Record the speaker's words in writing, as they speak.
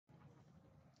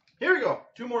Here we go.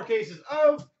 2 more cases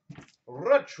of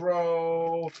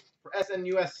Retro for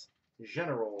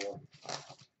Snusgeneral.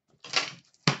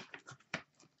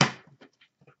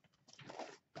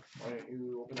 Why don't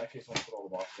you open that case and put all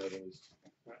the boxes out at least?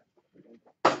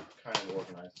 Kind of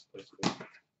organized this place, please.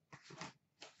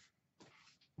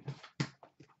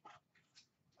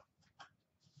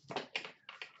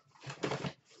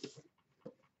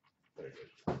 Very good.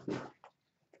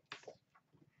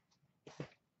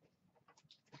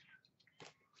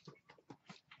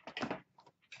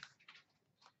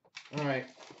 All right.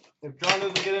 If John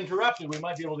doesn't get interrupted, we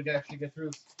might be able to actually get through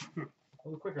this a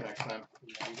little quicker next time.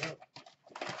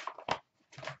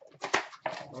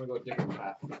 I'm going to go a different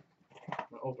path. I'm going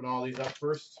to open all these up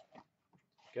first.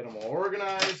 Get them all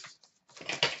organized.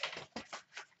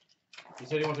 You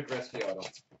said you want a Gretzky auto.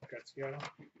 Gretzky auto?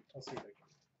 I'll see if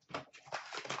I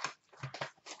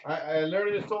can. I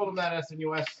literally just told him that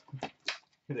SNUS.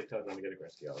 They told them to get a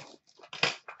Gretzky auto.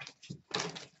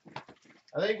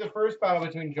 I think the first battle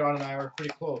between John and I were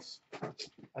pretty close.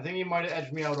 I think he might have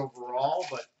edged me out overall,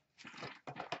 but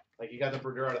like he got the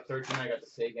Brodeur out of 13, I got the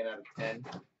Sagan out of 10.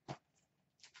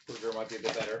 Brodeur might be a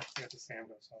bit better. I got the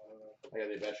Stamkos auto. I got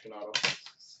the Ovechkin auto.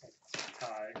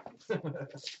 Tie.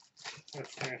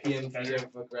 PMG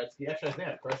of Gretzky. Actually, I think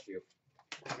I crushed you.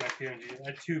 I got PMG. I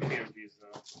had 2 PMGs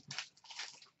though.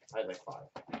 I had like 5.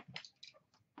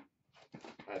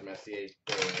 I had Messier,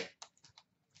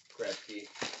 Gretzky.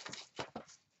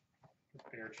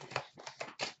 Bear cheese.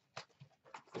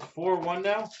 It's 4-1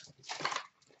 now.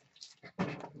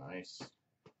 Nice.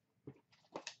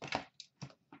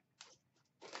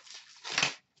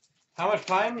 How much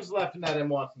time is left in that M.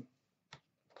 Watson?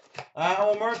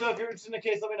 Well, Martha, if you're interested in the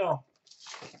case, let me know.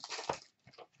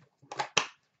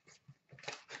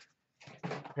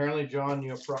 Apparently, John,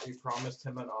 you promised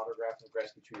him an autograph of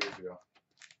Gretzky 2 years ago,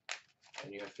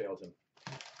 and you have failed him.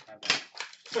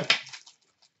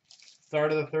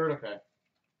 Start of the third, okay.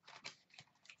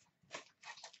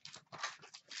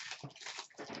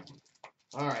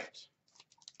 All right.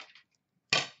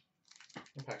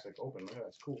 The pack's like open. Look at that.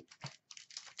 It's cool.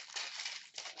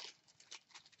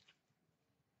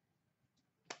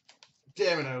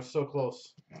 Damn it, I was so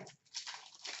close.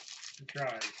 You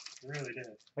tried. You really did.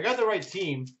 I got the right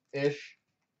team-ish.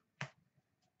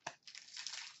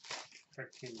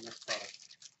 Correct team, this product.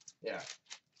 Yeah.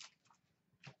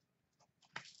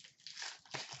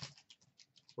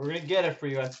 We're going to get it for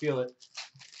you. I feel it.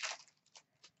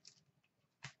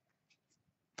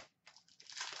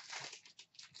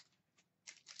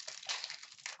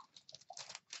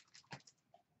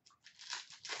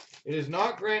 It is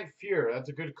not Grant Fuhr. That's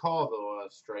a good call, though,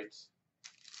 Stripes.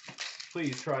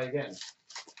 Please try again.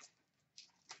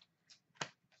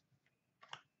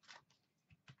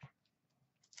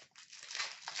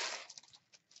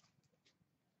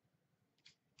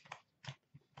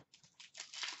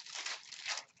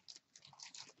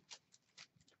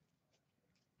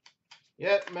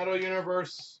 Yep, Metal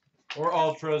Universe or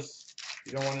Ultras.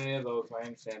 You don't want any of those, I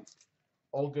understand.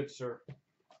 All good, sir.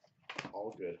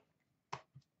 All good.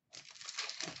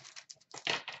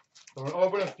 So I'm going to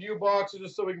open a few boxes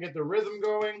just so we can get the rhythm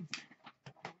going.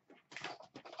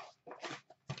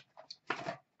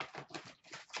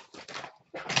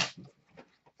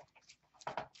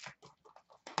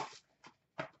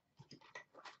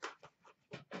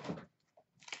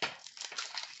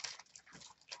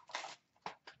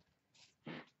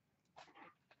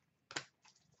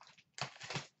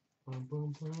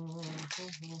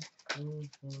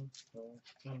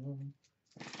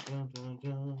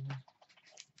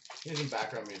 There's some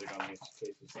background music on these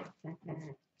cases.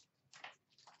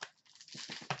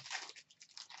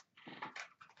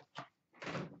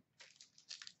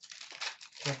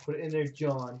 Can't put it in there,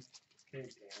 John. Okay,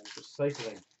 Dan.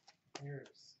 Recycling. Here's.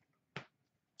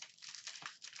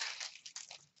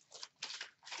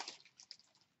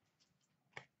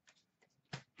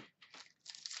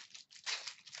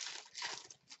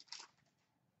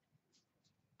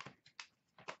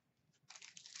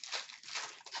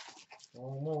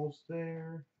 Almost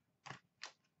there.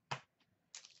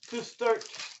 To start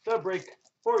the break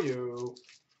for you.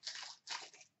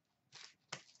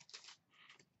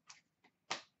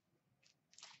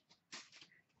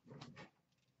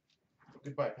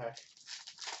 Goodbye, pack.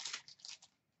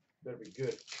 Better be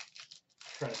good.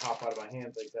 Trying to hop out of my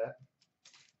hands like that.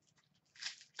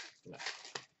 No.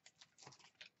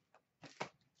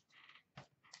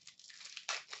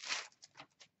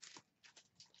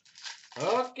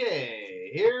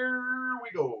 Okay, here we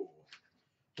go.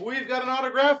 We've got an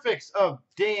autograph fix of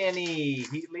Danny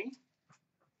Heatley.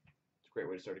 It's a great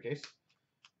way to start a case.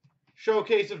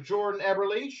 Showcase of Jordan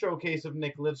Eberle. Showcase of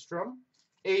Nick Lidstrom.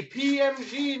 A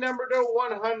PMG number to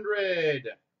 100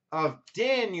 of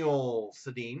Daniel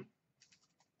Sedin.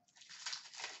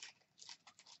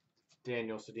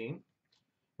 Daniel Sedin.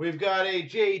 We've got a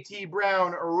JT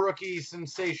Brown Rookie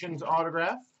Sensations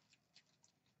autograph.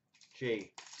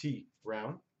 JT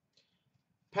Brown.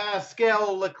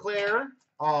 Pascal Leclerc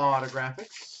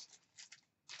autographics.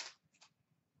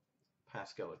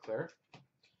 Pascal Leclerc.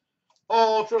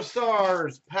 Ultra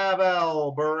Stars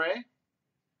Pavel Bure.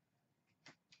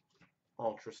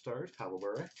 Ultra Stars Pavel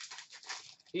Bure.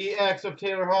 EX of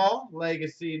Taylor Hall.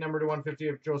 Legacy number to 150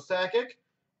 of Joe Sakic.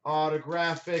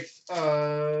 Autographics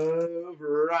of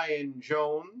Ryan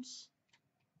Jones.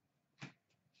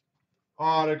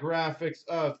 Autographics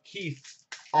of Keith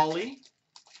Ollie.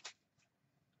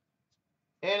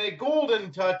 And a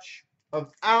golden touch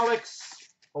of Alex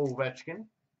Ovechkin.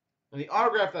 And the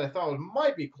autograph that I thought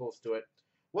might be close to it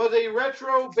was a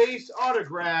retro base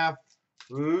autograph,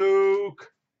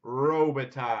 Luke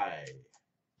Robitaille.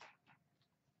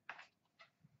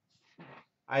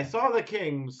 I saw the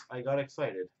Kings. I got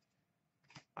excited.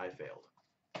 I failed.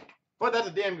 But that's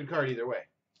a damn good card either way.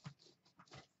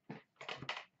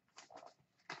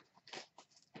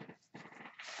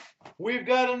 We've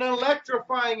got an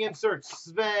electrifying insert,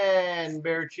 Sven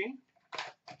Berchi.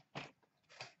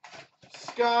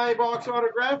 Skybox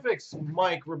Autographics,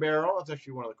 Mike Ribeiro. That's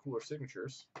actually one of the cooler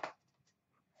signatures.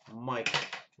 Mike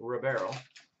Ribeiro.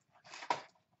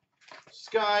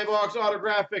 Skybox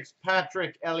Autographics,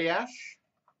 Patrick Elias.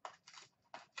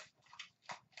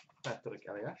 Patrick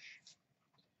Elias.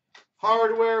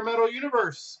 Hardware Metal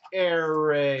Universe,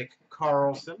 Eric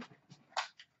Carlson.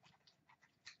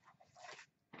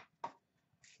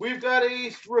 We've got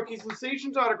a Rookie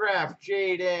Sensations autograph,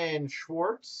 Jaden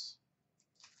Schwartz.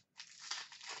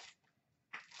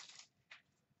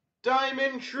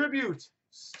 Diamond Tribute,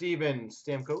 Steven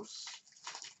Stamkos.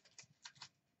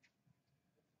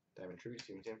 Diamond Tribute,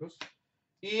 Steven Stamkos.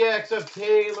 EX of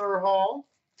Taylor Hall.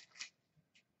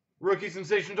 Rookie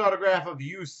Sensations autograph of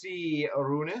UC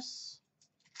Arunas.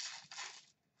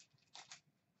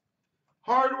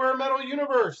 Hardware Metal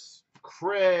Universe,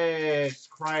 Chris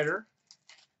Kreider.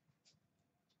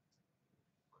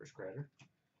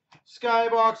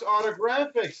 Skybox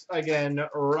Autographics, again,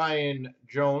 Ryan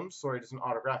Jones. Sorry, it isn't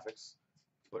Autographics,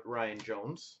 but Ryan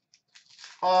Jones.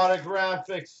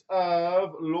 Autographics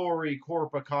of Lori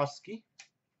Korpikoski.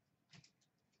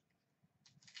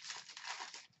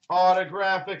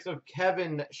 Autographics of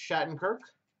Kevin Shattenkirk.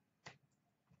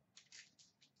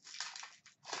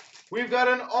 We've got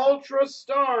an Ultra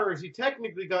Stars. He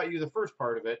technically got you the first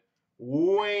part of it.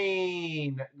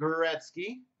 Wayne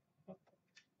Gretzky.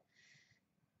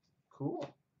 Cool.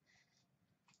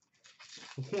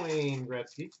 Wayne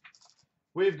Gretzky.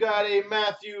 We've got a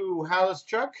Matthew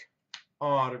Halischuk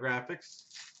autographics.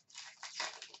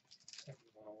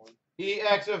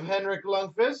 EX of Henrik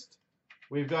Lundqvist.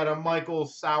 We've got a Michael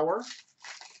Sauer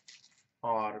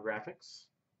autographics.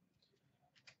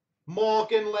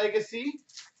 Malkin Legacy.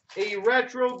 A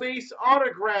retro base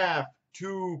autograph,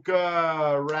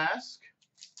 Tuukka Rask.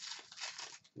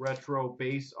 Retro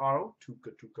base auto,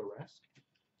 Tuukka Rask.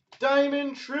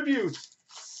 Diamond Tribute,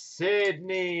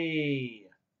 Sidney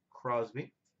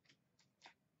Crosby.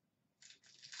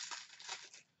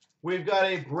 We've got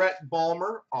a Brett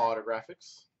Ballmer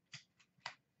autographics.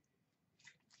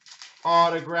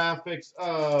 Autographics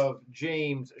of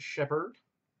James Shepard.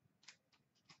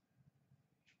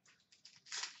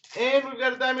 And we've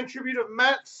got a Diamond Tribute of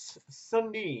Matt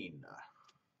Sundin.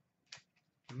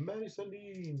 Matty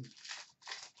Sundin.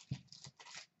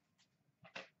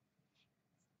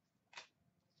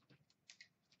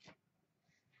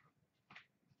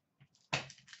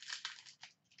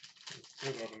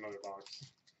 There's another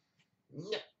box.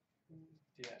 Yeah.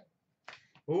 Yeah.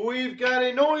 We've got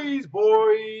a Noise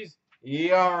Boys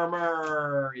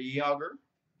Yarmer Yager.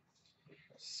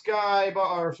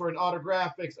 Skybox, or an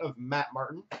autographics of Matt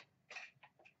Martin.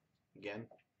 Again,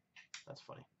 that's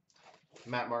funny.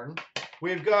 Matt Martin.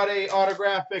 We've got a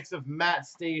autographics of Matt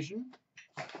Station.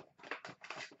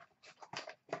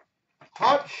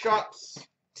 Hot Shots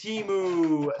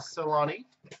Timu Solani.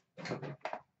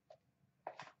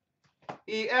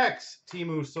 EX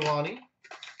Timu Solani.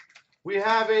 We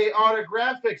have a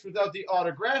autographics without the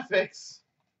autographics.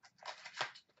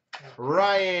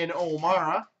 Ryan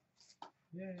O'Mara.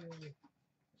 Yay.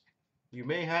 You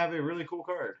may have a really cool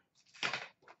card.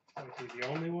 I'll be the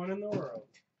only one in the world.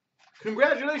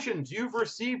 Congratulations, you've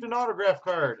received an autograph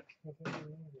card.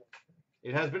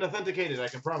 It has been authenticated, I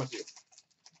can promise you.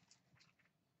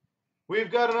 We've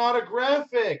got an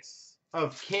autographics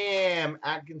of Cam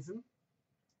Atkinson.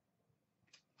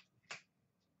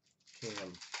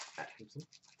 Cam Atkinson.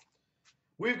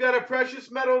 We've got a Precious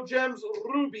Metal Gems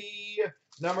Ruby,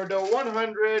 number to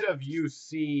 100 of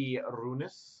UC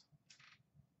Runis.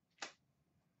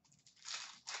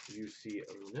 UC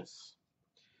Runis.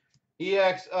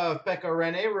 EX of Pekka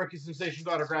Rene, Rookie Sensations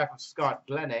autograph of Scott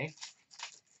Glennie.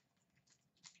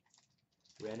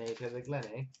 Rene to the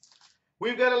Glennie.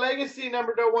 We've got a Legacy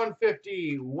number to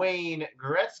 150, Wayne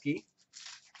Gretzky.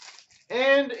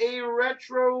 And a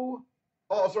retro,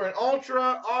 an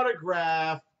Ultra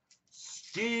autograph,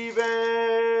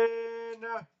 Steven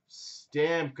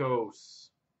Stamkos.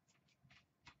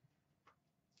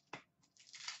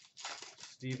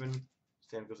 Steven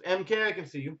Stamkos. MK, I can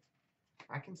see you.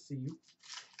 I can see you.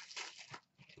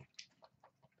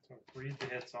 So read the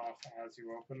hits off as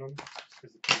you open them,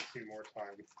 because it takes you more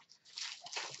time.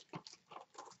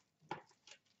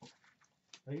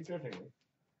 Are you judging me?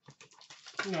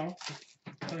 No.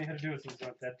 Tell you how to do it since it's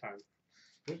not dead time.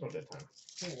 There's no dead time.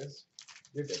 Yeah, it is.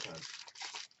 You're dead time.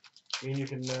 I mean, you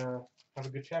can have a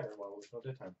good chatter while there's no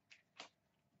dead time.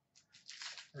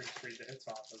 Or just read the hits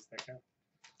off as they go.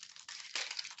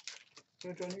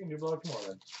 Yeah, John, you can do blog tomorrow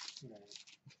then.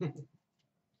 No.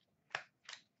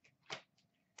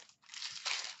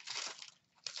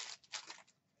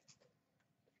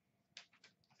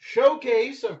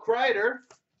 Showcase of Kreider.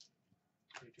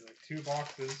 You do like 2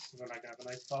 boxes, so then I can have a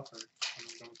nice buffer. And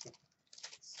then go with the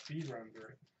speed run through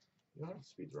it. You don't have a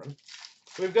speed run.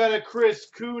 We've got a Chris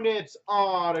Kunitz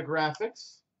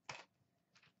autographics.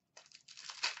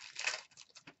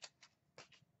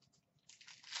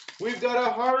 We've got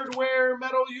a Hardware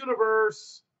Metal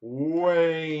Universe,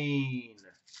 Wayne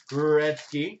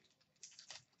Gretzky.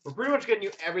 We're pretty much getting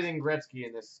you everything Gretzky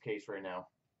in this case right now.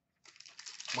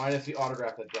 Minus the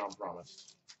autograph that John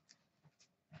promised.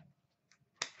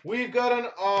 We've got an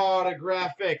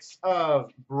autographics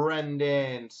of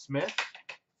Brendan Smith.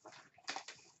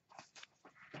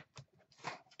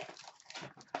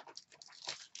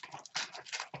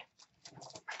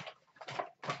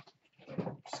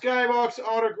 Skybox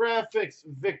autographics,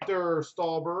 Victor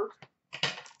Stahlberg.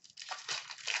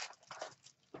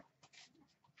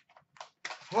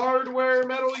 Hardware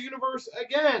Metal Universe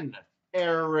again,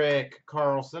 Erik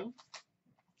Karlsson.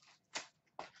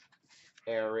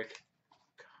 Erik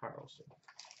Karlsson.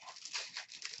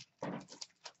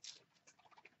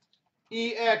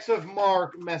 EX of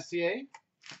Mark Messier.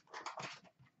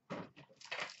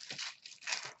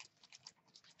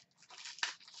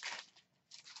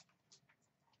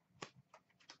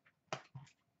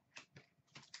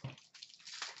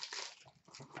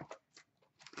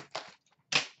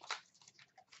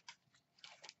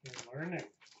 You're learning.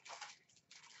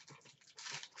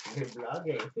 You're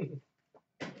vlogging.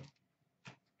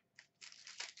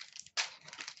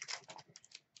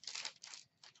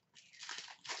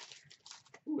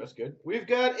 Ooh, that's good. We've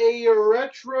got a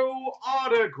retro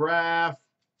autograph,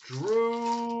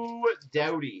 Drew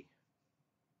Doughty.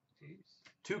 Jeez.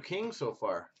 2 kings so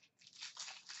far.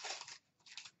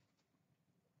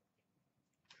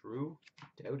 Drew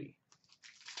Doughty.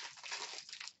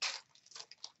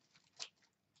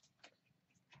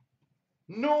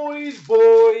 Noise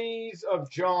Boys of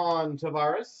John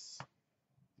Tavares.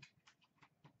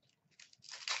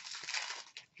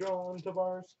 John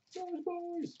Tavares. Noise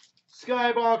Boys.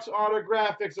 Skybox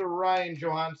autographics of Ryan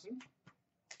Johansson.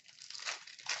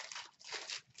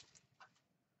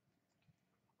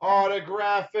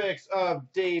 Autographics of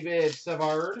David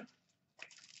Savard.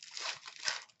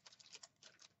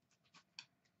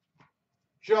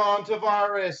 John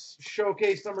Tavares,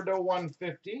 showcase number to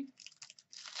 150.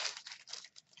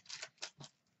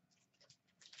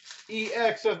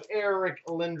 EX of Eric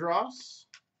Lindros.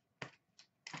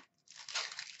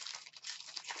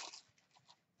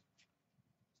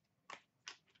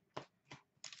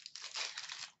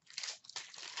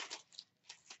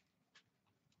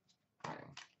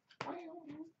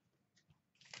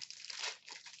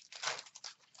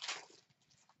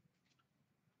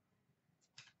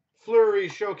 Fleury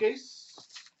showcase.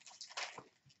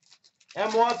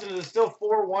 M. Watson, is it still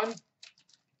 4-1?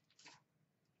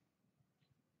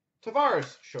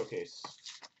 Tavares showcase.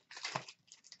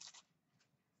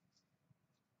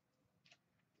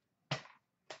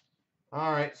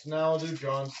 All right, so now I'll do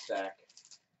John's stack.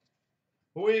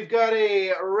 We've got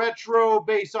a retro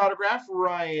base autograph,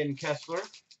 Ryan Kessler.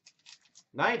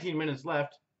 19 minutes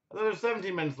left. I thought there was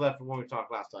 17 minutes left from when we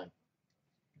talked last time.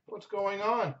 What's going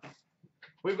on?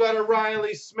 We've got a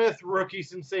Riley Smith Rookie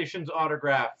Sensations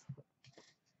autograph.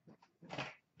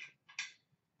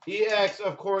 EX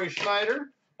of Corey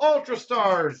Schneider. Ultra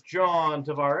Stars, John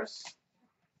Tavares.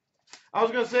 I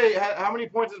was going to say, how many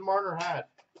points has Marner had?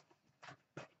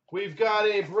 We've got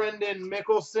a Brendan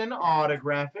Mickelson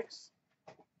autographics.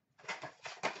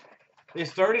 They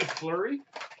started Flurry.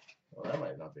 Well, that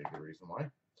might not be a good reason why.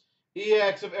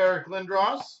 EX of Eric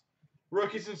Lindros.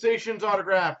 Rookie Sensations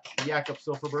autograph, Jakob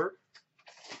Silfverberg.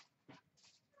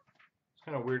 It's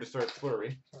kind of weird to start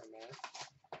Flurry.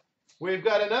 We've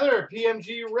got another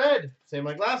PMG Red. Same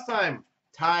like last time.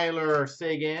 Tyler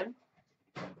Sagan.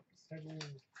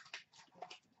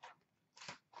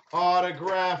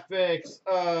 Autographics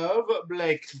of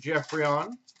Blake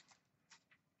Jeffreyon.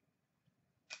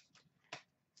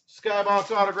 Skybox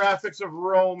autographics of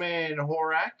Roman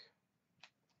Horak.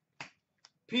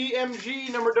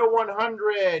 PMG number to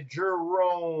 100,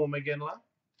 Jerome McGinley.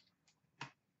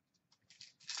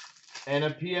 And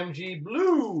a PMG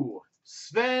Blue,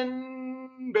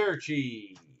 Sven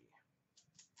Berchi.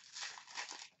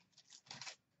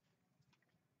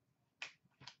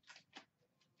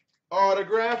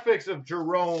 Autographics of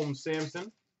Jerome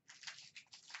Sampson.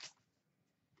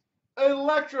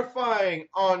 Electrifying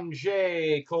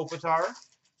Anjay Kopitar.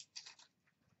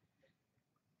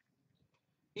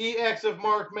 EX of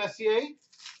Mark Messier.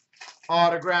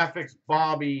 Autographics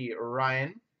Bobby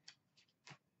Ryan.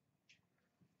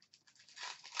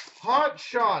 Hot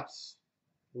Shots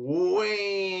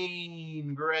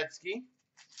Wayne Gretzky.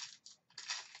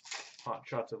 Hot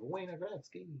Shots of Wayne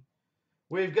Gretzky.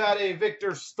 We've got a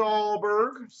Victor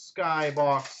Stahlberg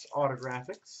Skybox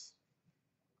autographics.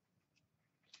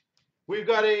 We've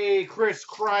got a Chris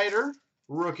Kreider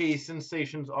Rookie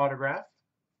Sensations autograph.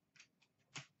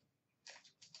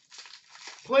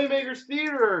 Playmakers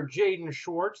Theater Jaden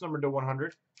Schwartz, number to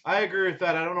 100. I agree with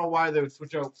that. I don't know why they would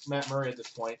switch out Matt Murray at this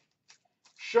point.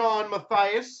 Sean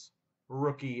Matthias,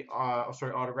 rookie,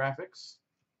 autographics.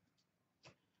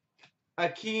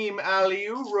 Akeem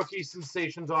Aliu, rookie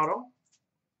Sensations auto.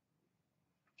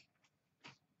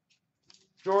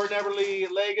 Jordan Everly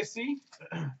Legacy.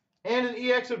 And an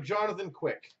EX of Jonathan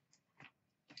Quick.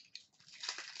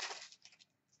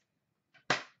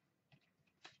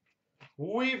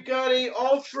 We've got a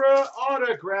Ultra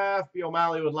autograph. B.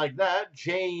 O'Malley would like that.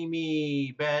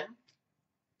 Jamie Benn.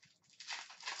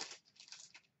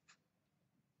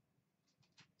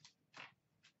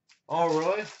 Oh,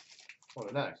 really? Well,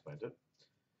 then that explains it.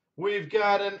 We've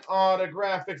got an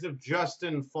autographics of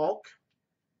Justin Falk.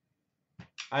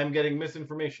 I'm getting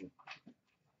misinformation.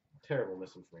 Terrible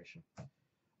misinformation.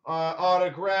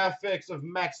 Autographics of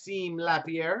Maxime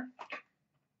Lapierre.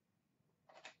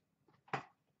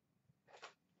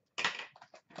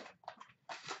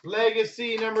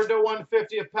 Legacy number to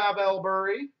 150 of Pavel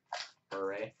Bure.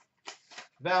 Hooray.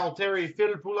 Valtteri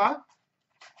Filppula.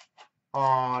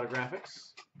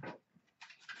 Autographics.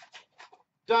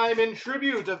 Diamond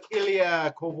Tribute of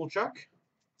Ilya Kovalchuk.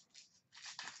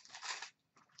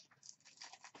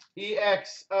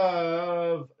 EX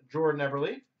of Jordan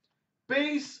Everly.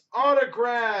 Base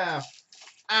autograph,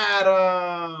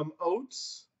 Adam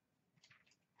Oates.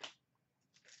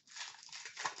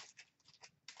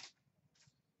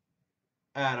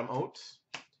 Adam Oates.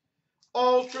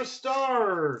 Ultra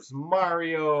Stars,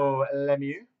 Mario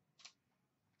Lemieux.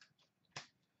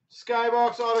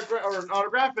 Skybox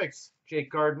autographics,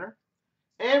 Jake Gardner.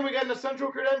 And we got an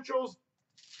Essential Credentials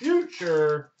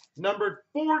Future, number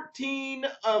 14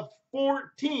 of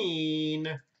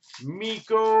 14,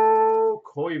 Mikko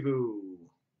Koivu.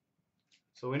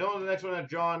 So we know the next one that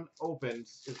John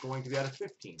opens is going to be out of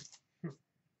 15.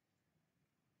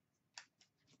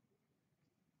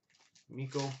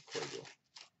 Mikko Koivu.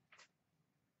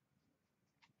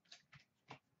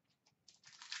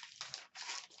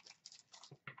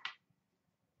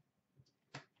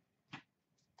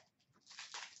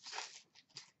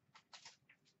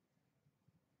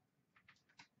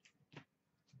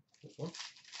 This one?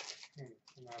 And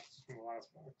that's from the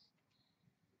last box.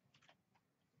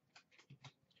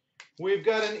 We've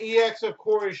got an EX of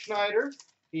Corey Schneider,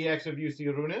 EX of UC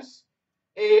Runis,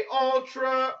 a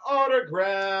Ultra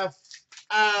autograph,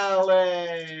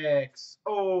 Alex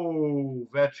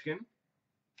Ovechkin.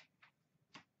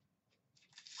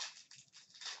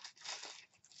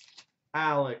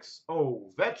 Alex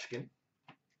Ovechkin.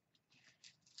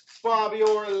 Bobby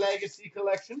Orr Legacy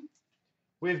Collection.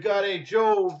 We've got a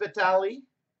Joe Vitale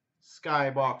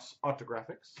Skybox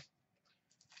Autographics.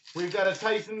 We've got a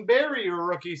Tyson Berry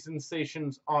Rookie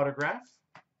Sensations autograph.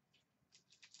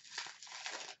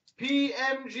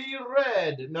 PMG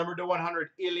Red, number to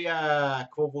 100, Ilya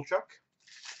Kovalchuk.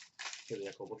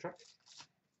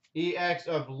 EX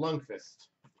of Lundqvist.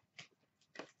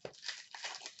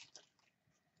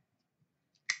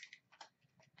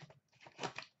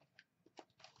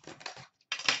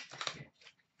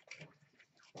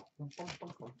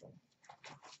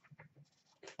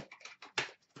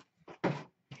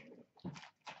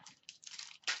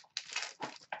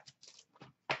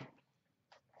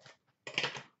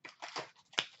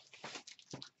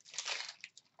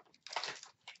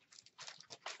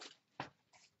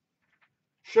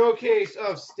 Showcase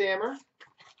of Stammer.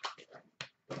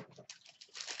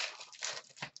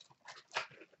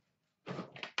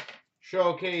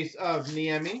 Showcase of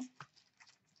Niemi.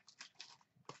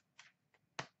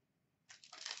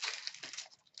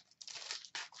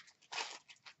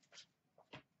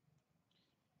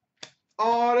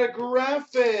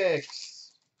 Autographics.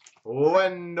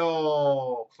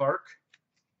 Wendell Clark.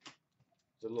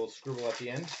 There's a little scribble at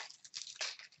the end.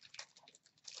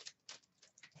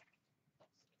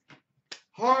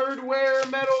 Hardware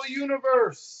Metal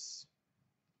Universe.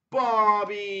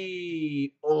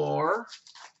 Bobby Orr.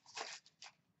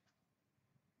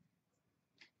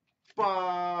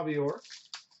 Bobby Orr.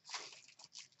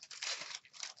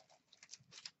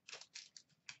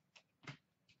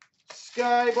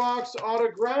 Skybox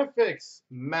Autographics.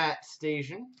 Matt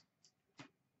Station.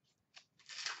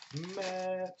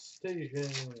 Matt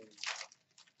Station.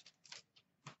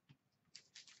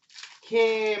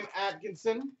 Cam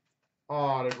Atkinson.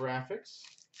 Autographics.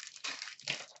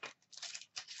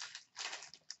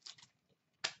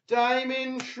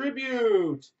 Diamond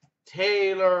Tribute.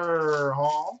 Taylor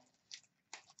Hall.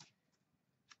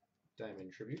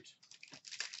 Diamond Tribute.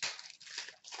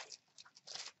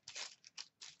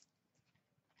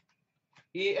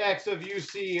 EX of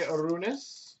UC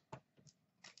Runis.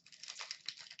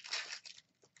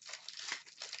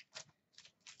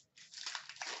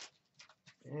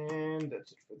 And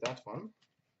that's it for that one.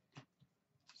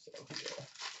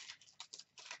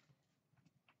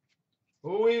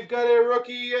 So we've got a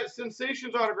rookie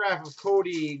Sensations autograph of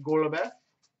Cody Golubov.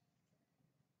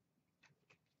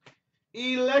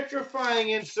 Electrifying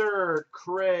insert,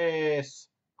 Chris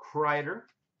Kreider.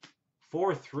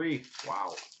 4-3.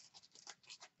 Wow.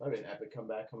 That'd be an epic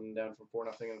comeback coming down from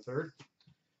 4-0 in the third.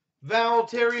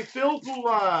 Valtteri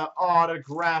Filppula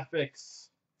autographics.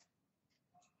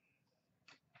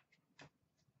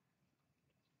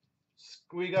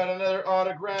 We got another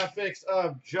autographics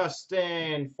of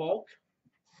Justin Falk.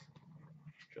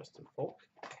 Justin Falk.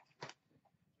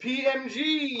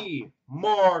 PMG,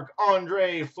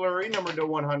 Marc-Andre Fleury, number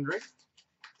 /100.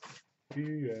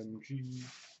 PMG.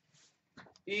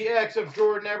 EX of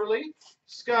Jordan Eberle.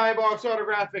 Skybox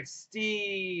autographics,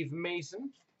 Steve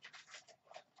Mason.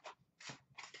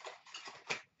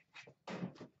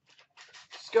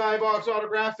 Skybox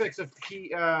autographics of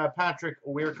Patrick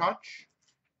Weirkoch.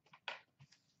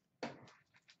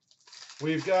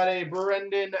 We've got a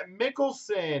Brendan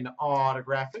Mickelson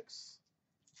autographics.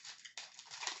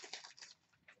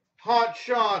 Hot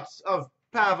Shots of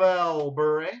Pavel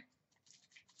Bure.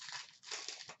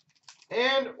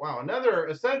 And, wow, another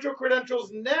Essential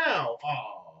Credentials now.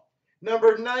 Oh,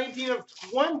 number 19 of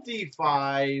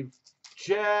 25,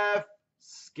 Jeff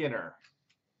Skinner.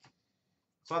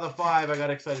 Saw the 5, I got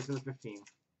excited for the 15.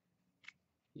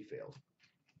 He failed.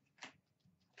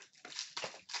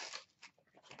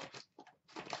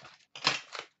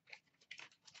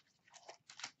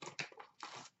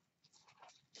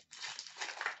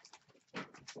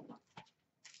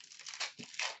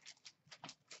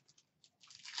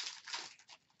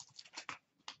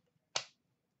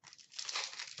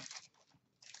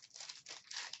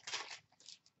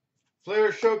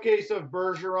 Flair Showcase of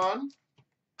Bergeron.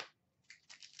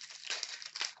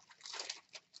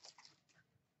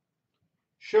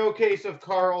 Showcase of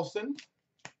Carlson.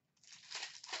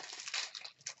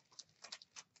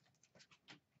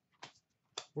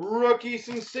 Rookie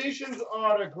Sensations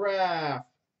autograph,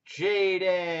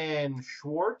 Jaden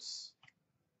Schwartz.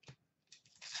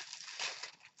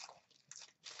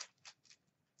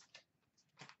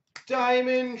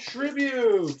 Diamond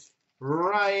Tribute,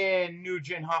 Ryan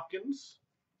Nugent-Hopkins.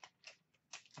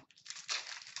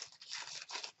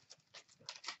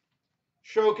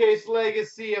 Showcase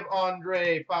Legacy of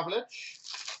Andre Pavlich.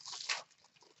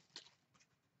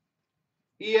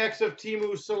 EX of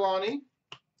Timu Solani.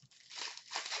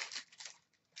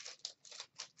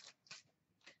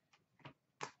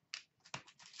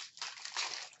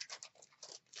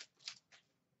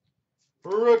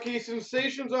 Rookie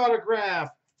Sensations autograph,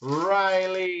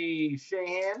 Riley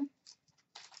Sheahan.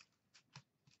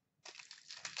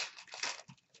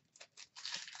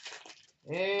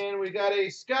 And we got a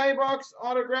Skybox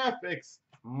Autographics,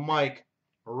 Mike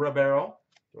Ribeiro.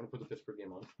 Do you want to put the Pittsburgh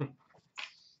game on?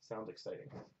 Sounds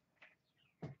exciting.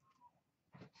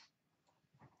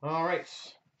 All right.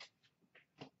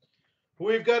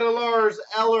 We've got a Lars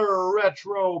Eller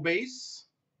Retro Base.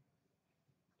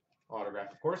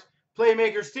 Autograph, of course.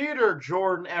 Playmakers Theater,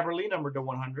 Jordan Eberle, number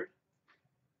 /100.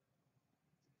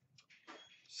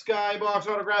 Skybox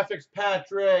Autographics,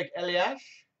 Patrick Elias.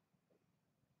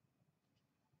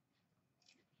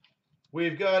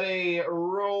 We've got a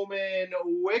Roman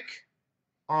Wick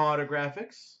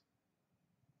autographics.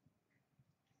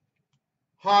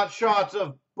 Hot shots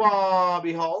of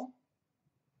Bobby Hull.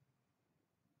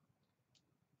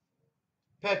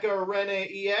 Pekka Rinne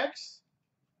EX.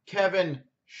 Kevin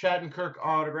Shattenkirk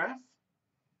autograph.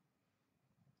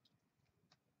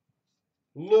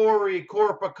 Lori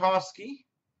Korpikoski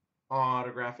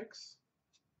autographics.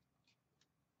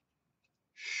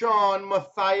 Sean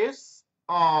Matthias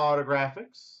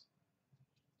autographics.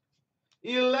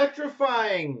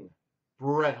 Electrifying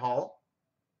Brett Hull.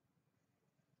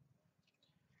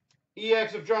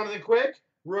 EX of Jonathan Quick.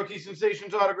 Rookie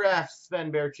Sensations autograph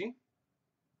Sven Berchi.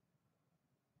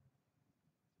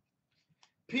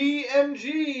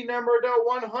 PMG number to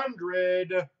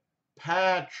 100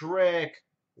 Patrick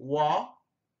Waugh.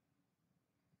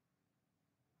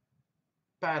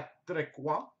 Patrick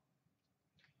Waugh.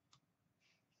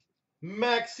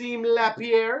 Maxime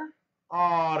Lapierre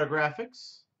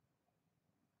autographics.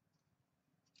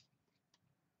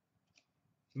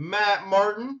 Matt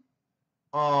Martin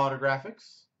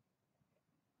autographics.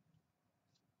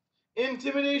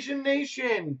 Intimidation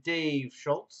Nation Dave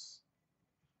Schultz.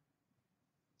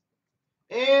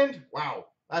 And, wow,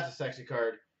 that's a sexy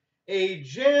card. A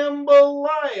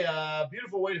Jambalaya.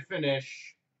 Beautiful way to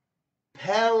finish.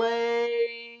 Pele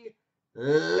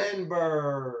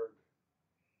Lindbergh.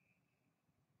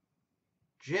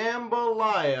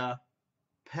 Jambalaya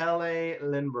Pele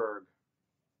Lindbergh.